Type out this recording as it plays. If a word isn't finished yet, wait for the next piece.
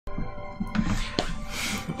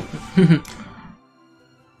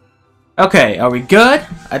Okay, are we good?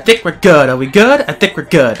 I think we're good. Are we good? I think we're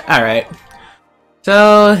good. Alright.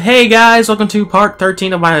 So, hey guys, welcome to part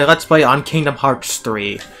 13 of my Let's Play on Kingdom Hearts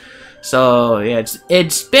 3. So, yeah,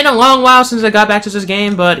 it's been a long while since I got back to this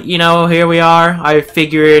game, but, you know, here we are. I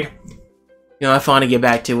figured, you know, I want to get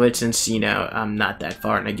back to it since, you know, I'm not that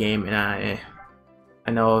far in the game, and I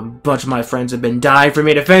know a bunch of my friends have been dying for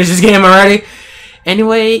me to finish this game already.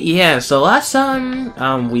 Anyway, yeah, so last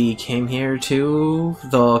time, we came here to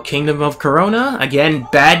the Kingdom of Corona. Again,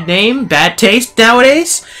 bad name, bad taste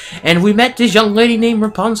nowadays. And we met this young lady named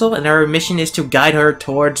Rapunzel, and our mission is to guide her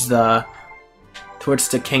towards the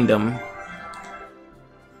kingdom.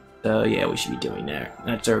 So, yeah, we should be doing that.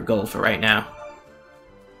 That's our goal for right now.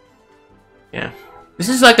 Yeah. This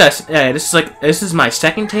is like this is my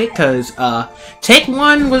second take, because, take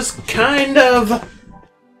one was kind of...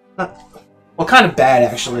 well, kind of bad,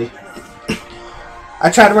 actually.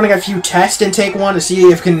 I tried running a few tests in take one to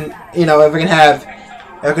see if I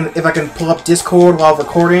can pull up Discord while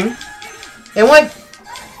recording. It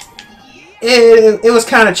was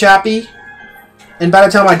kind of choppy, and by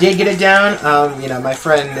the time I did get it down, you know, my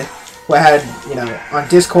friend who I had, you know, on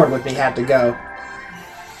Discord with me had to go.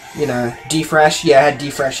 You know, D-Fresh. Yeah, I had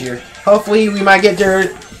D-Fresh here. Hopefully, we might get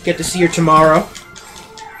to see her tomorrow.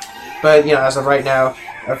 But you know, as of right now,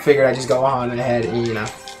 I figured I'd just go on ahead and, you know,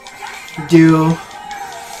 do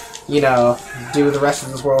the rest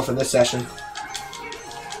of this world for this session.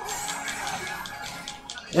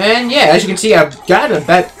 And yeah, as you can see, I've got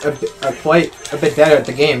quite a bit better at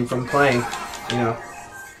the game from playing. You know,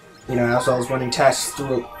 as I was running tests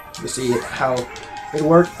through to see how it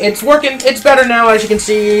worked. It's working. It's better now, as you can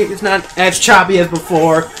see. It's not as choppy as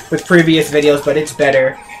before with previous videos, but it's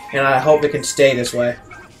better, and I hope it can stay this way.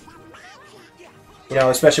 You know,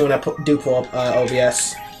 especially when I do pull up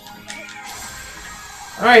OBS.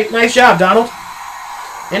 Alright, nice job, Donald.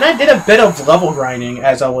 And I did a bit of level grinding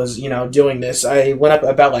as I was, you know, doing this. I went up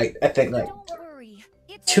about, like, I think, like,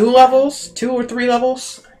 2 or 3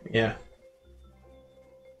 levels? Yeah.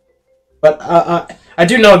 But, I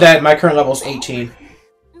do know that my current level is 18.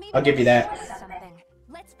 I'll give you that.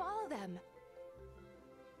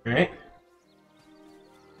 Alright.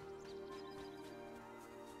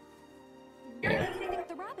 Yeah.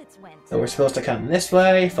 So we're supposed to come this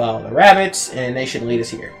way, follow the rabbits, and they should lead us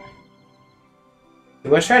here.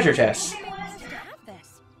 Do a treasure chest.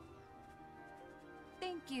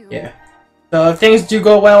 Yeah. So if things do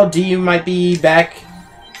go well, Dee might be back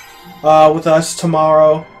with us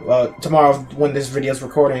tomorrow. Well, tomorrow when this video is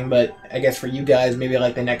recording, but I guess for you guys, maybe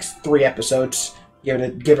like the next 3 episodes.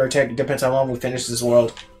 Give or take, depends how long we finish this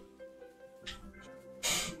world.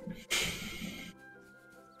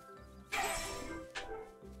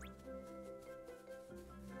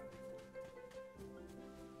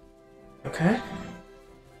 Okay.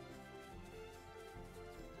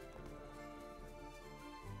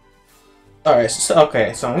 Alright, so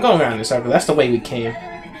I'm going around this circle. That's the way we came.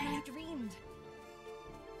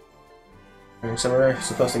 Alright, so we're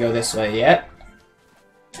supposed to go this way, yep.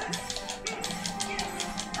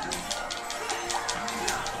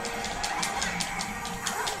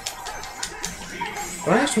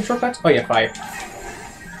 Do I have some shortcuts? Oh yeah, fire.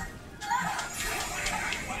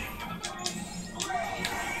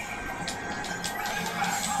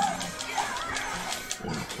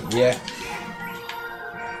 Yeah.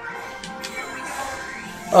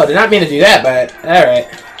 Oh, did not mean to do that, but alright.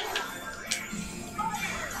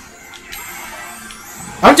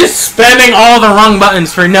 I'm just spamming all the wrong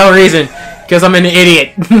buttons for no reason, because I'm an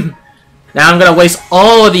idiot. Now I'm gonna waste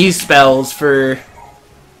all of these spells for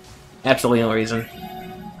absolutely no reason.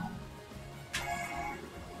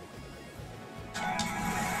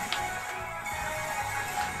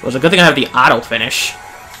 Well, it's a good thing I have the auto finish.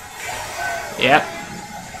 Yep.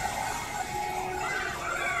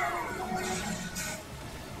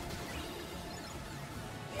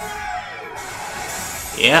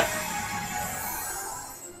 Yep.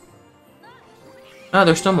 Oh,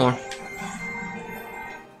 there's still more.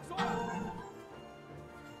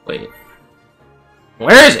 Wait.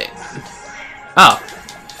 Where is it? Oh.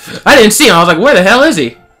 I didn't see him. I was like, where the hell is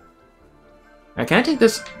he? Alright, can I take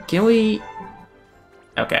this? Can we...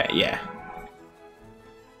 Okay, yeah.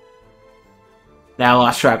 Now I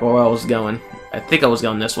lost track of where I was going. I think I was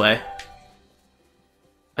going this way.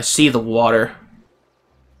 I see the water.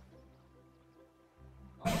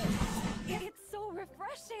 It's so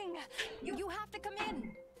refreshing. You have to come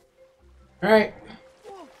in. Alright.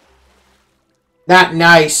 Not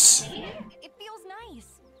nice. It feels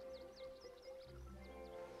nice.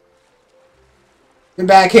 Get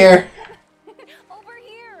back here. Over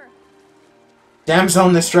here. Damsel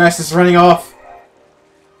in distress is running off.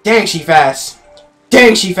 Dang, she fast.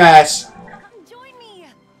 Dang, she fast. Join me.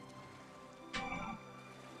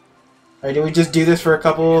 Alright, do we just do this for a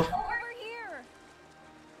couple? Over here.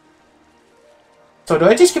 So do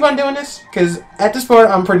I just keep on doing this? Because at this point,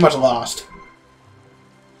 I'm pretty much lost.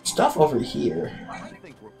 Stuff over here. I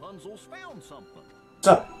think Rapunzel's found something. What's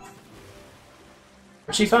up?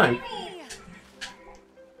 What'd she find? Me.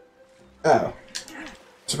 Oh.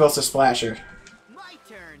 Supposed to splash her. My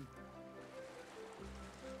turn.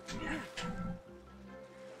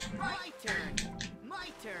 My turn. My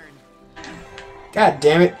turn. God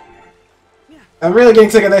damn it. I'm really getting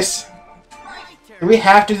sick of this. My Do turn. we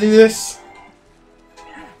have to do this?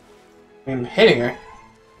 I'm hitting her.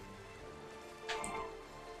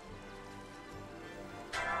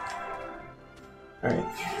 Alright.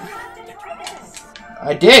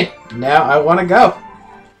 I did! Now I want to go.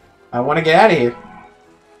 I want to get out of here.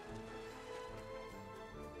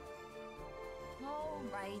 All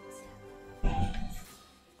right.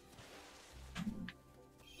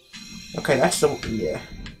 Okay, that's the... yeah.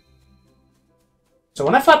 So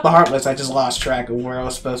when I fought the Heartless, I just lost track of where I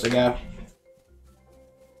was supposed to go.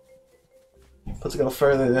 Supposed to go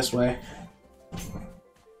further this way.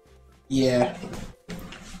 Yeah.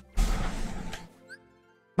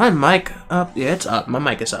 My mic up? Yeah, it's up. My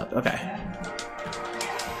mic is up. Okay.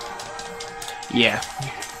 Yeah.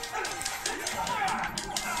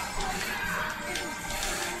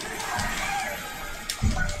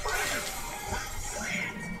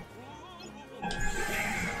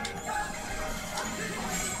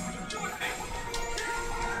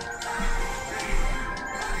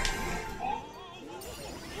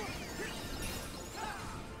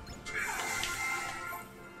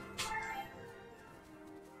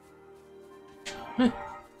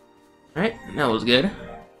 Alright, that was good.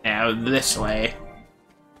 Now this way.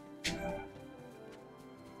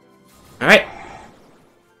 Alright.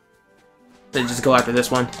 Let's just go after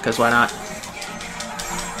this one, because why not?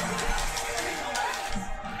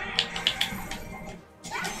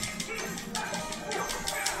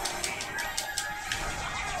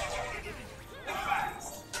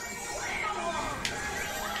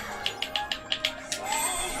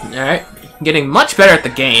 Alright. Getting much better at the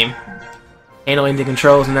game. Handling the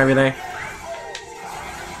controls and everything.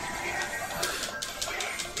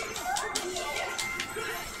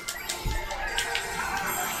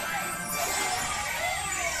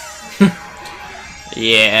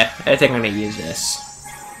 Yeah, I think I'm gonna use this.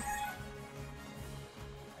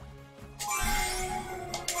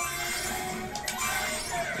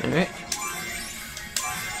 Alright.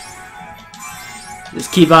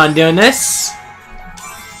 Just keep on doing this.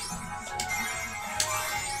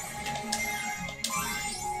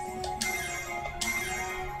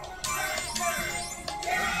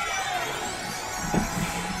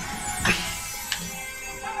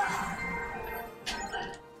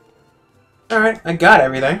 Alright, I got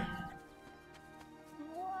everything.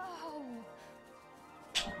 Whoa.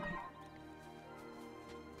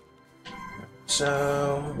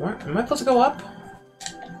 So, where, am I supposed to go up?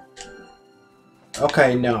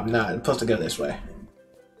 Okay, no, I'm not. I'm supposed to go this way.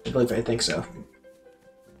 I think so.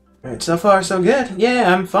 Alright, so far so good.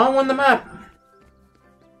 Yeah, I'm following the map.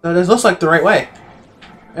 So this looks like the right way.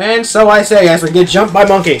 And so I say as we get jumped by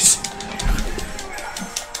monkeys.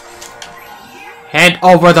 Hand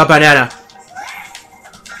over the banana.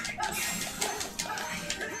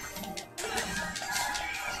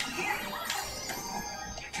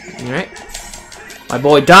 Alright. My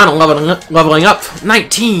boy Donald leveling up.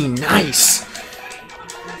 19. Nice.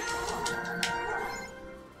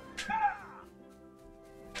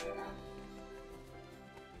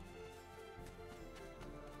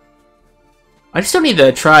 I still need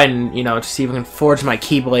to try and, you know, to see if I can forge my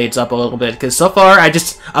keyblades up a little bit, because so far I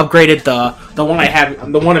just upgraded the one I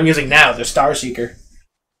have, the one I'm using now, the Star Seeker.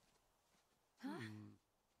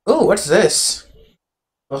 Ooh, what's this?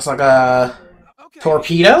 Looks like a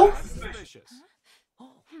torpedo?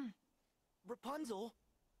 Rapunzel.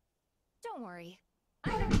 Don't worry.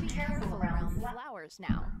 I have to be careful around flowers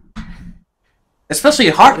now. Especially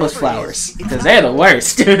heartless flowers, because they're the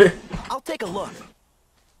worst. I'll take a look.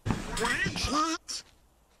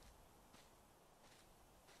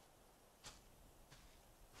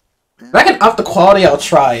 If I can up the quality, I'll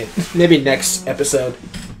try it. Maybe next episode.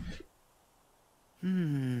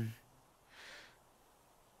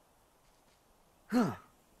 Huh.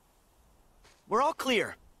 We're all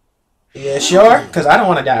clear. Yeah, sure? Because I don't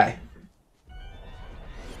want to die.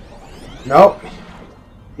 Nope.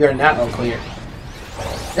 You're not all clear.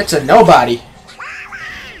 It's a nobody.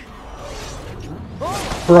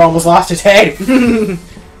 Bro almost lost his head. The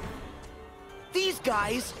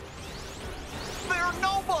guys. They're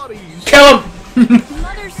nobodies. Kill him!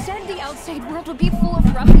 Mother said the outside world would be full of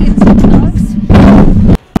ruffians and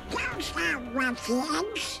thugs.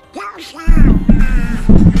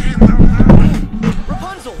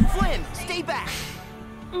 Rapunzel, Flynn, stay back.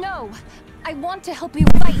 No, I want to help you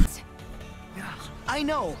fight. I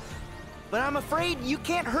know, but I'm afraid you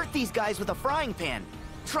can't hurt these guys with a frying pan.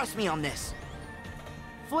 Trust me on this.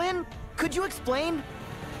 Flynn, could you explain?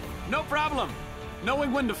 No problem.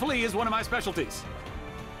 Knowing when to flee is one of my specialties.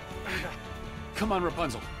 Come on,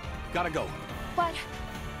 Rapunzel. Gotta go. But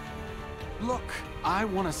Look, I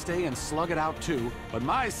want to stay and slug it out too, but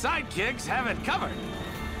my sidekicks have it covered.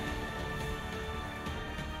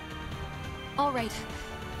 all right.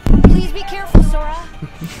 Please be careful, Sora.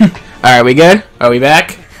 Alright, we good? Are we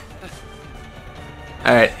back?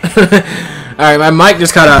 Alright. Alright, my mic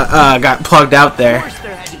just kinda got plugged out Of there. course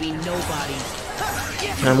there had to be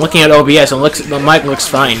nobodies. I'm looking at OBS and the mic looks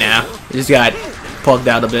fine now. It just got plugged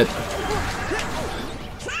out a bit.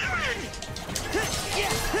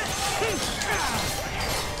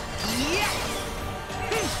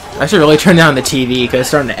 I should really turn down the TV because it's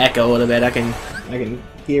starting to echo a little bit. I can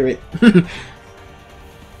hear it.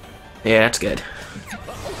 Yeah, that's good.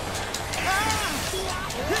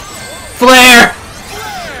 Flare!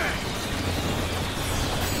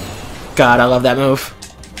 God, I love that move.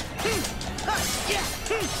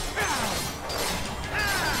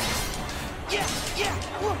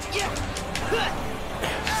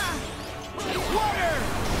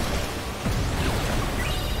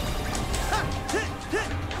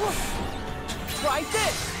 Try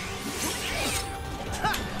this.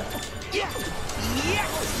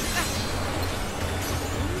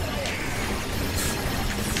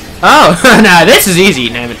 Oh, nah, this is easy.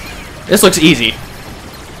 Nah, this looks easy.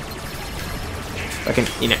 I can,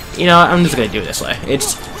 you know, I'm just gonna do it this way.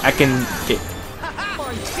 I can get.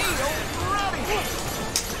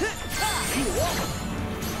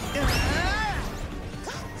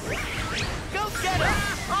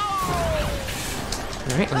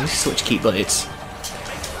 All right, let me switch keyblades.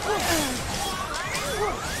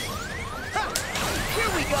 Here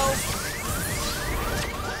we go.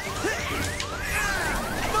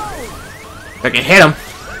 I can hit him.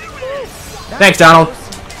 Thanks, Donald.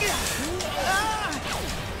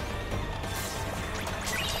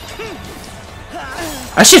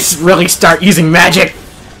 I should really start using magic.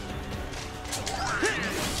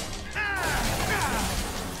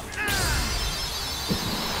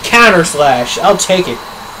 Counter slash. I'll take it.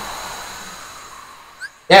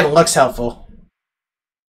 That looks helpful.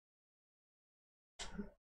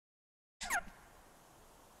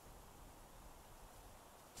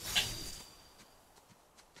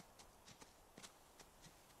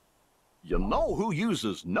 You know who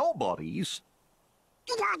uses nobodies?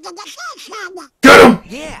 Get him!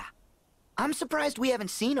 Yeah. I'm surprised we haven't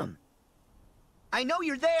seen him. I know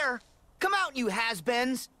you're there. Come out, you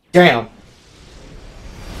has-beens. Damn.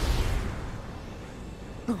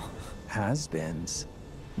 Has-beens?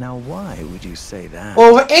 Now why would you say that?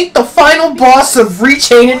 Well, it ain't the final boss of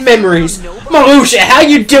Rechained Memories. Marusha, how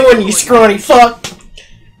you doing, you scrawny fuck?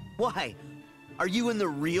 Why? Are you in the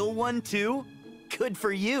real one, too? Good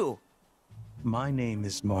for you. My name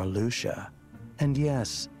is Marluxia, and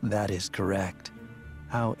yes, that is correct.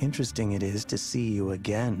 How interesting it is to see you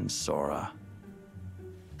again, Sora.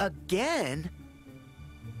 Again?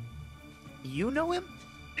 You know him?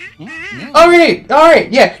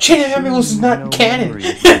 Alright, yeah, Chain of Memories is not canon.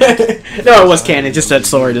 No, it was canon, just that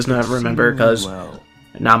Sora does not remember, because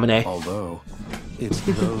nominate. Although, it's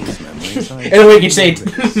those memories I And then we can say,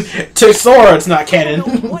 to Sora it's not I don't know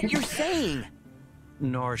canon. what you're saying.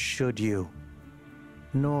 Nor should you.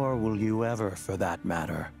 Nor will you ever, for that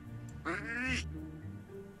matter.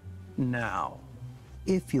 Now,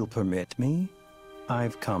 if you'll permit me,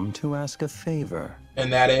 I've come to ask a favor.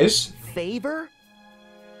 And that is? Favor?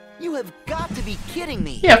 You have got to be kidding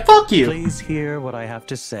me. Yeah, fuck you. Please hear what I have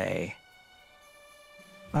to say.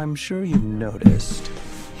 I'm sure you've noticed.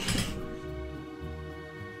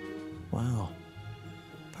 Well,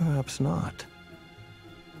 perhaps not.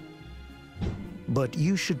 But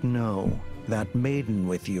you should know that maiden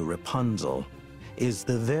with you, Rapunzel, is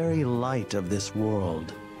the very light of this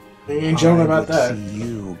world. You ain't joking about I that. would see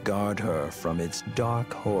you guard her from its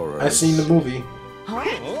dark horrors. I seen the movie.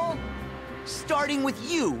 Huh? Starting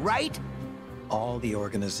with you, right? All the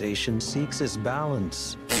organization seeks is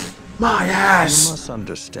balance. My You ass! must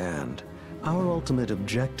understand, our ultimate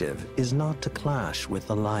objective is not to clash with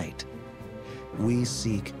the light. We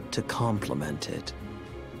seek to complement it.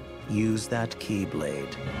 Use that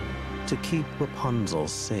Keyblade to keep Rapunzel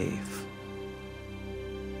safe.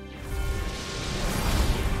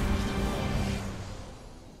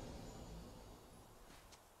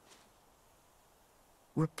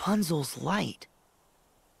 Rapunzel's light.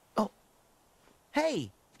 Oh.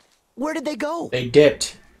 Hey, where did they go? They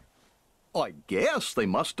dipped. I guess they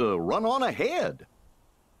must have run on ahead.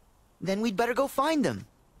 Then we'd better go find them.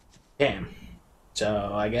 Damn.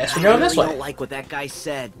 So I guess we're I going really this way. don't like what that guy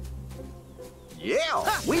said.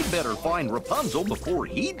 Yeah, we better find Rapunzel before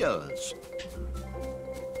he does.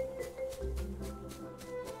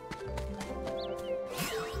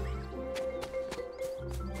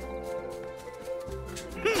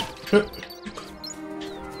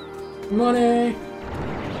 Money.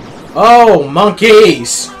 Oh,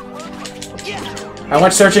 monkeys! I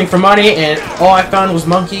went searching for money and all I found was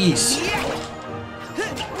monkeys.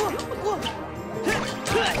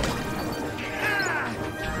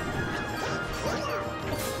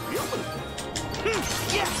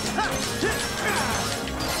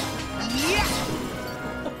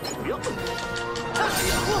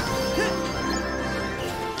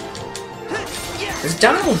 Is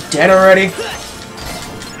Donald dead already?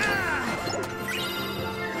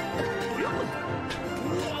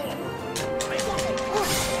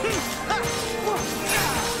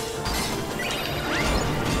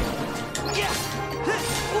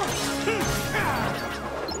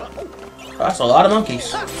 That's a lot of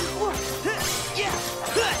monkeys.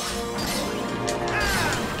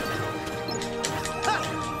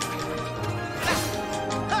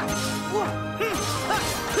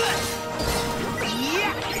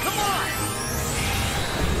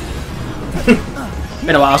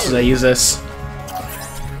 Been a while since I used this.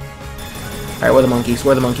 Alright, where are the monkeys?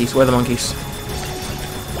 Where are the monkeys? Where are the monkeys?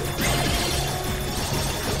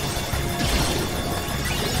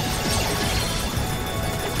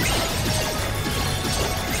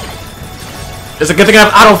 It's a good thing I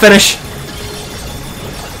have auto finish.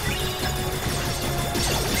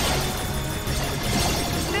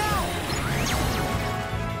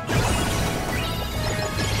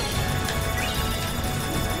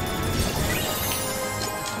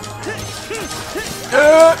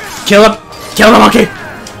 Kill him! Kill the monkey!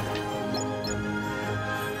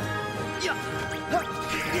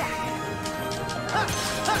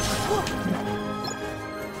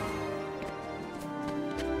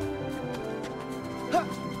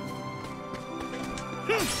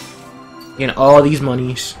 Getting all these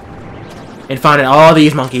monies and finding all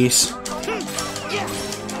these monkeys.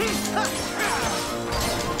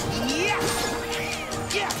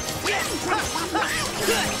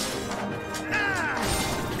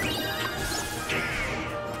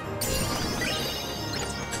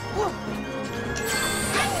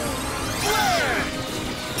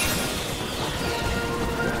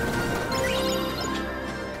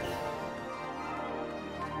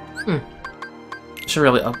 Should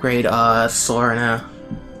really upgrade Sora now.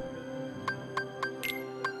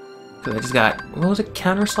 Cause I just got, what was it,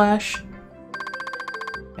 counter slash?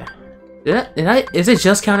 Yeah. Is it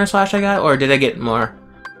just counter slash I got, or did I get more?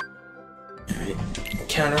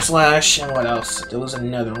 Counter slash, and what else? There was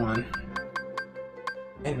another one.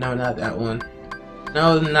 And no, not that one.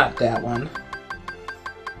 No, not that one.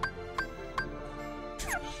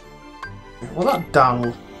 What about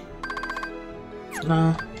Donald?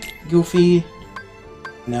 No. Goofy?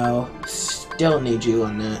 No. Still need you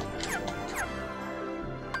on that.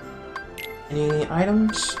 Any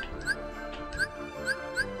items?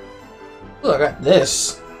 Ooh, I got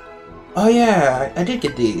this. Oh yeah, I did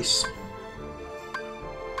get these.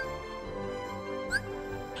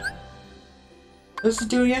 What does it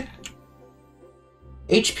do again?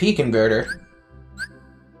 HP converter.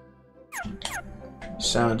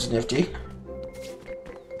 Sounds nifty.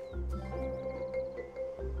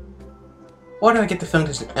 Why did I get the feeling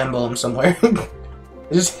there's an emblem somewhere?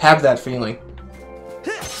 I just have that feeling.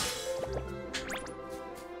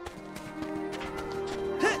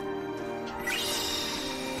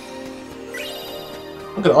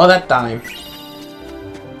 Look at all that time.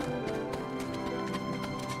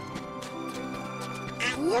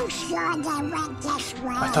 Are you sure they went this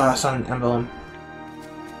way? I thought I saw an emblem.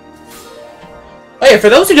 Oh yeah, for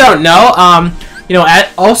those who don't know, you know,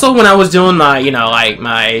 also when I was doing my, you know, like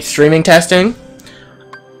my streaming testing,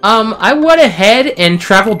 I went ahead and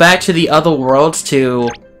traveled back to the other worlds to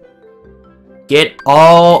get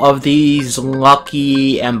all of these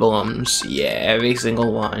lucky emblems. Yeah, every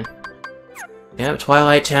single one. Yep,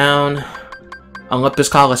 Twilight Town, Olympus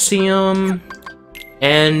Coliseum,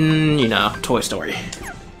 and, you know, Toy Story.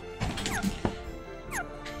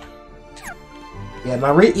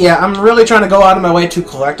 Yeah, I'm really trying to go out of my way to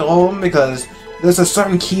collect all of them because there's a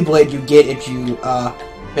certain Keyblade you get if you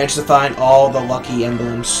manage to find all the lucky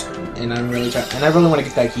emblems, and I really want to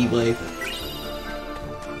get that Keyblade.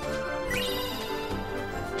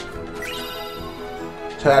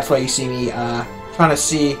 So that's why you see me trying to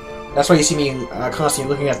see. That's why you see me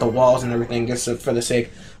constantly looking at the walls and everything, just for the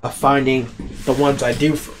sake of finding the ones I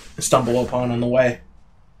do stumble upon on the way.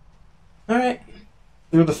 Alright.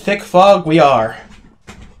 Through the thick fog we are.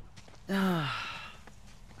 I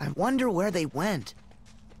wonder where they went.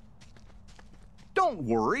 Don't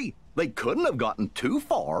worry. They couldn't have gotten too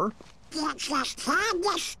far. It's just time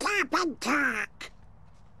to stop and talk.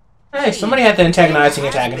 Hey, somebody had the antagonizing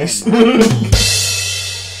antagonist.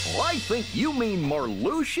 I think you mean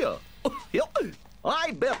Marluxia.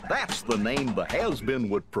 I bet that's the name the has-been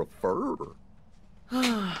would prefer.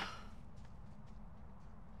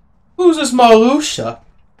 Who's this Marluxia?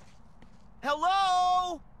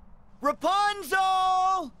 Hello?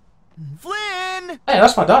 Rapunzel? Flynn? Hey,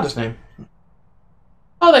 that's my daughter's name.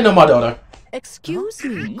 Oh, they know my daughter. Excuse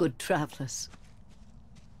me, good travelers.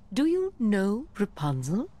 Do you know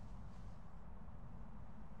Rapunzel?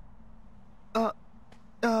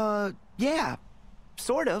 Yeah,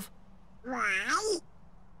 sort of. Why?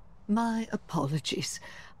 My apologies.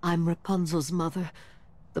 I'm Rapunzel's mother.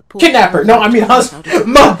 The poor Kidnapper! No, I mean husband.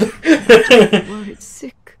 Mother! worried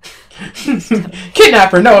sick.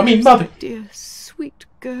 Kidnapper! No, I mean mother. Dear, sweet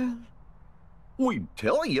girl. We'd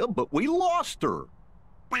tell you, but we lost her.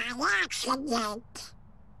 By accident.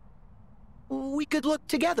 We could look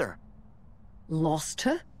together. Lost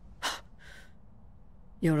her?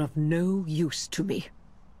 You're of no use to me.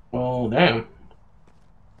 Oh, damn.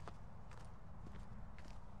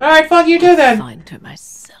 Alright, fuck you do then. Find her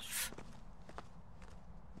myself.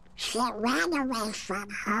 She ran away from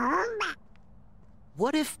home.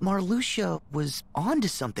 What if Marluxia was onto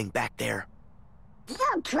something back there?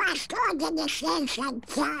 You trust organization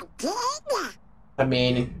talking? I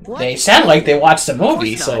mean, What? they sound like they watched the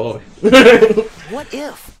movie, course so... What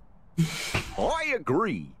if? I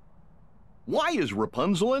agree. Why is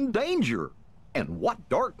Rapunzel in danger? And what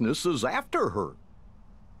darkness is after her?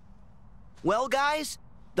 Well, guys,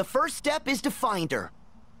 the first step is to find her.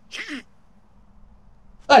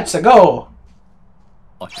 Let's go!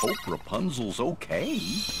 I hope Rapunzel's okay.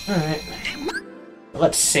 Alright.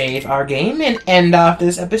 Let's save our game and end off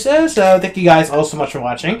this episode. So, thank you guys all so much for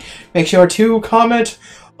watching. Make sure to comment,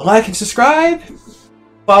 like, and subscribe.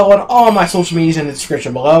 Follow on all my social medias in the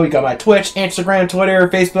description below. You got my Twitch, Instagram, Twitter,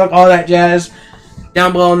 Facebook, all that jazz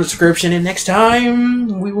down below in the description. And next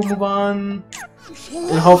time, we will move on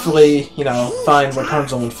and hopefully, you know, find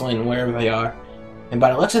Rapunzel and Flynn wherever they are. And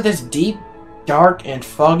by the looks of this deep, dark, and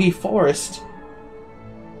foggy forest,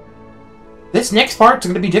 this next part's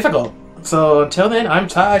going to be difficult. So until then, I'm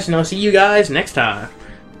Taj, and I'll see you guys next time.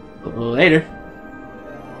 Later.